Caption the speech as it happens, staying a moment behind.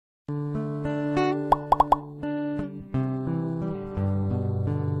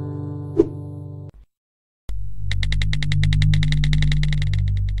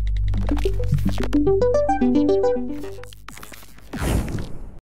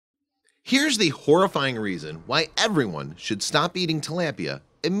Here's the horrifying reason why everyone should stop eating tilapia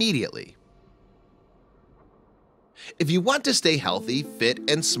immediately. If you want to stay healthy, fit,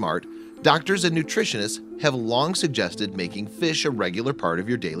 and smart, doctors and nutritionists have long suggested making fish a regular part of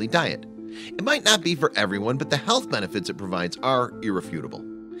your daily diet. It might not be for everyone, but the health benefits it provides are irrefutable.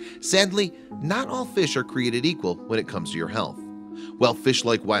 Sadly, not all fish are created equal when it comes to your health. While fish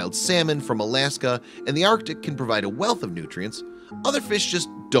like wild salmon from Alaska and the Arctic can provide a wealth of nutrients, other fish just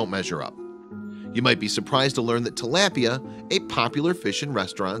don't measure up. You might be surprised to learn that tilapia, a popular fish in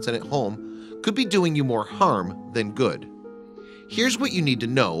restaurants and at home, could be doing you more harm than good. Here's what you need to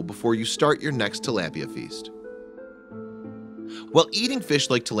know before you start your next tilapia feast. While eating fish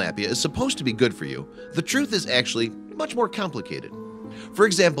like tilapia is supposed to be good for you, the truth is actually much more complicated. For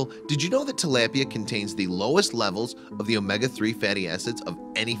example, did you know that tilapia contains the lowest levels of the omega-3 fatty acids of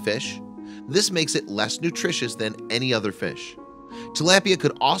any fish? This makes it less nutritious than any other fish. Tilapia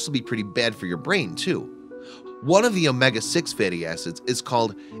could also be pretty bad for your brain too. One of the omega-6 fatty acids is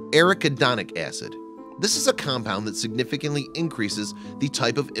called arachidonic acid. This is a compound that significantly increases the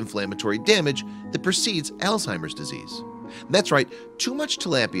type of inflammatory damage that precedes Alzheimer's disease. That's right, too much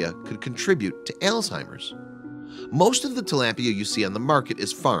tilapia could contribute to Alzheimer's. Most of the tilapia you see on the market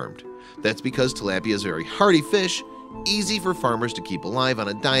is farmed. That's because tilapia is a very hardy fish, easy for farmers to keep alive on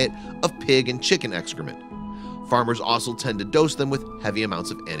a diet of pig and chicken excrement. Farmers also tend to dose them with heavy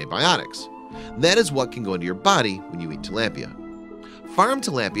amounts of antibiotics. That is what can go into your body when you eat tilapia. Farm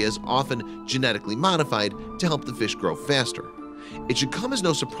tilapia is often genetically modified to help the fish grow faster. It should come as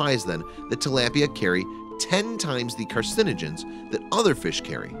no surprise then that tilapia carry 10 times the carcinogens that other fish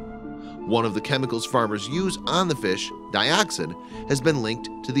carry. One of the chemicals farmers use on the fish, dioxin, has been linked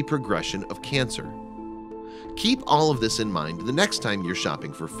to the progression of cancer. Keep all of this in mind the next time you're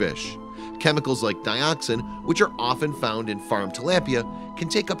shopping for fish. Chemicals like dioxin, which are often found in farm tilapia, can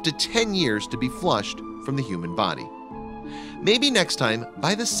take up to 10 years to be flushed from the human body. Maybe next time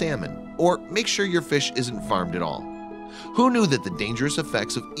buy the salmon, or make sure your fish isn't farmed at all. Who knew that the dangerous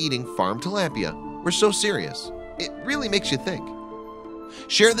effects of eating farm tilapia were so serious? It really makes you think.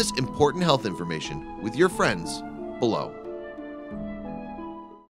 Share this important health information with your friends below.